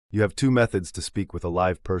You have two methods to speak with a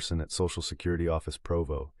live person at Social Security Office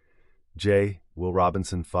Provo. J. Will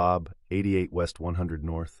Robinson Fob, 88 West 100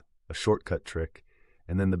 North, a shortcut trick,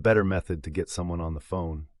 and then the better method to get someone on the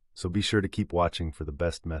phone, so be sure to keep watching for the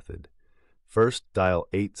best method. First, dial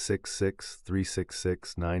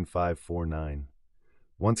 866-366-9549.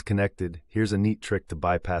 Once connected, here's a neat trick to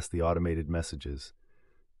bypass the automated messages.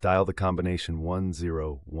 Dial the combination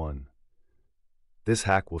 101. This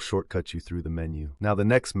hack will shortcut you through the menu. Now the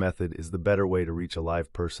next method is the better way to reach a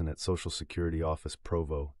live person at Social Security Office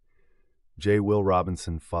Provo. J. Will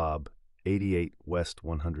Robinson Fob, 88 West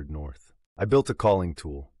 100 North. I built a calling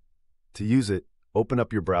tool. To use it, open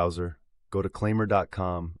up your browser, go to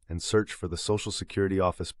claimer.com and search for the Social Security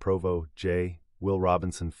Office Provo J. Will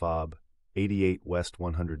Robinson Fob, 88 West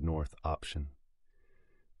 100 North option.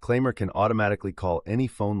 Claimer can automatically call any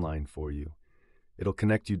phone line for you. It'll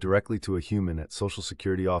connect you directly to a human at Social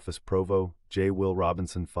Security Office Provo, J. Will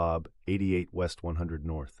Robinson Fob, 88 West 100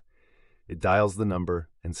 North. It dials the number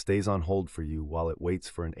and stays on hold for you while it waits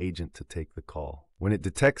for an agent to take the call. When it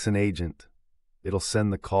detects an agent, it'll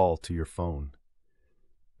send the call to your phone.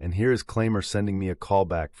 And here is Claimer sending me a call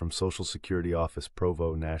back from Social Security Office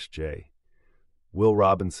Provo Nash J. Will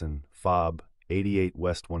Robinson Fob, 88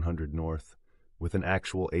 West 100 North, with an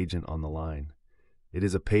actual agent on the line. It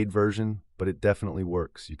is a paid version, but it definitely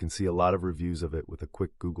works. You can see a lot of reviews of it with a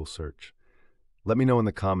quick Google search. Let me know in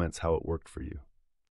the comments how it worked for you.